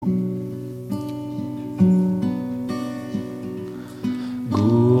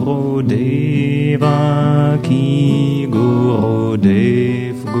Gurudeva ki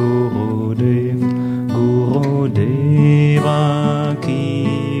Gurudev, Gurudev, Gurudeva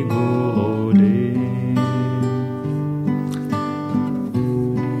ki Gurudev.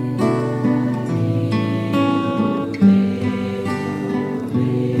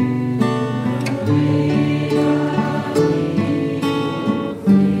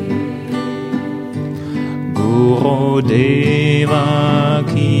 Gurudeva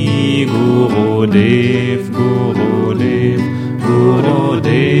ki Gurudev, Gurudev,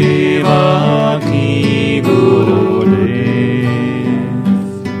 Gurudeva ki Gurudev.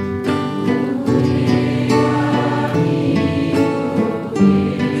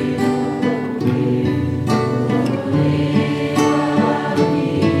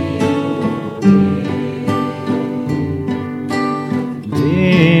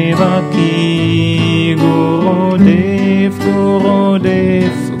 Devaki Gurudev,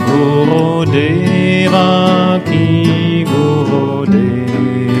 Gurudev, Gurudeva ki Gurudev.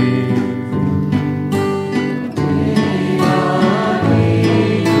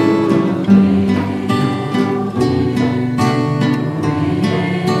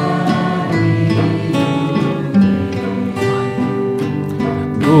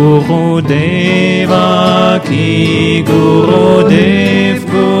 Gurudeva ki Gurudev,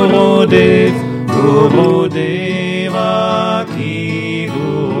 Gurudev, Gurudeva ki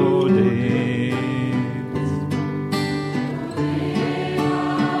Gurudev.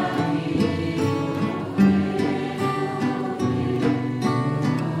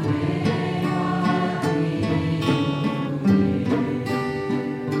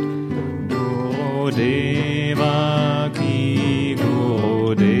 Gurudeva ki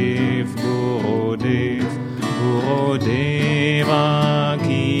Gurudev, Gurudev, Gurudeva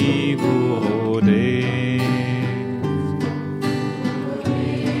ki Gurudev.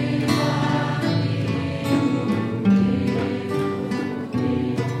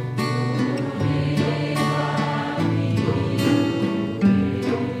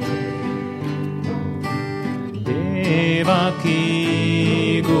 Devaki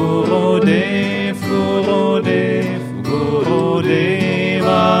Gurudev, Gurudev,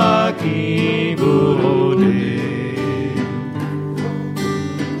 Gurudeva ki Gurudev.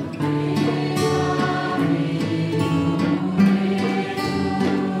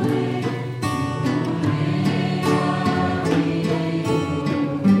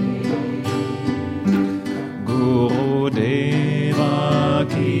 Gurudeva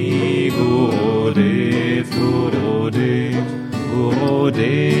ki Gurudev, Gurudev,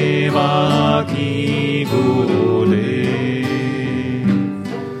 Gurudeva ki Gurudev.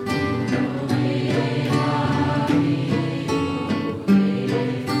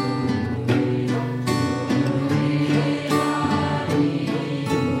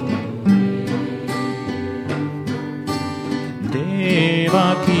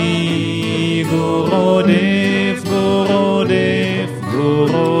 Devaki Gurudev, Gurudev,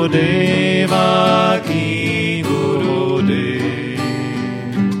 Gurudeva ki Gurudev.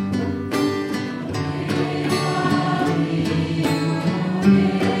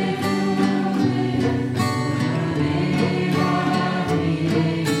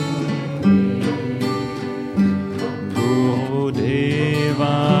 Gurudeva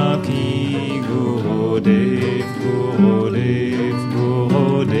ki Gurudev, Gurudev,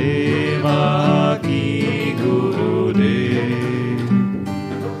 Gurudeva ki Gurudev.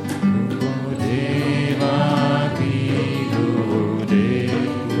 Gurudeva ki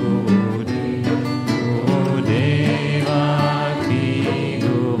Gurudev, Gurudev, Gurudeva ki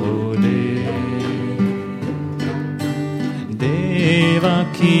Gurudev.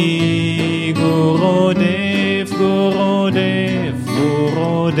 Devaki Gurudev, Gurudev,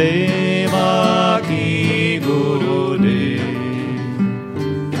 Gurudeva ki Gurudev.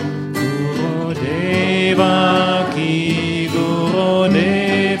 Gurudeva ki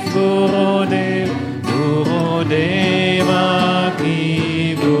Gurudev, Gurudev, Gurudeva ki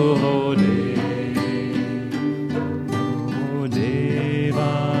Gurudev.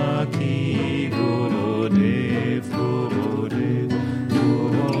 Gurudeva ki Gurudev, Gurudev,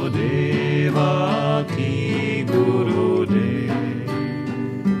 Gurudeva ki Gurudev.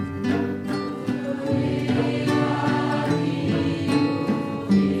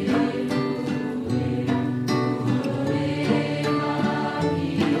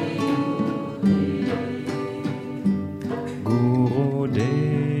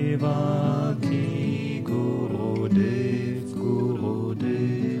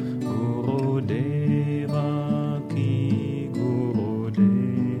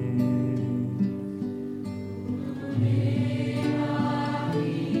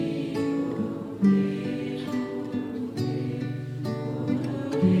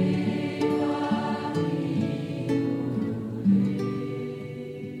 Gurudev.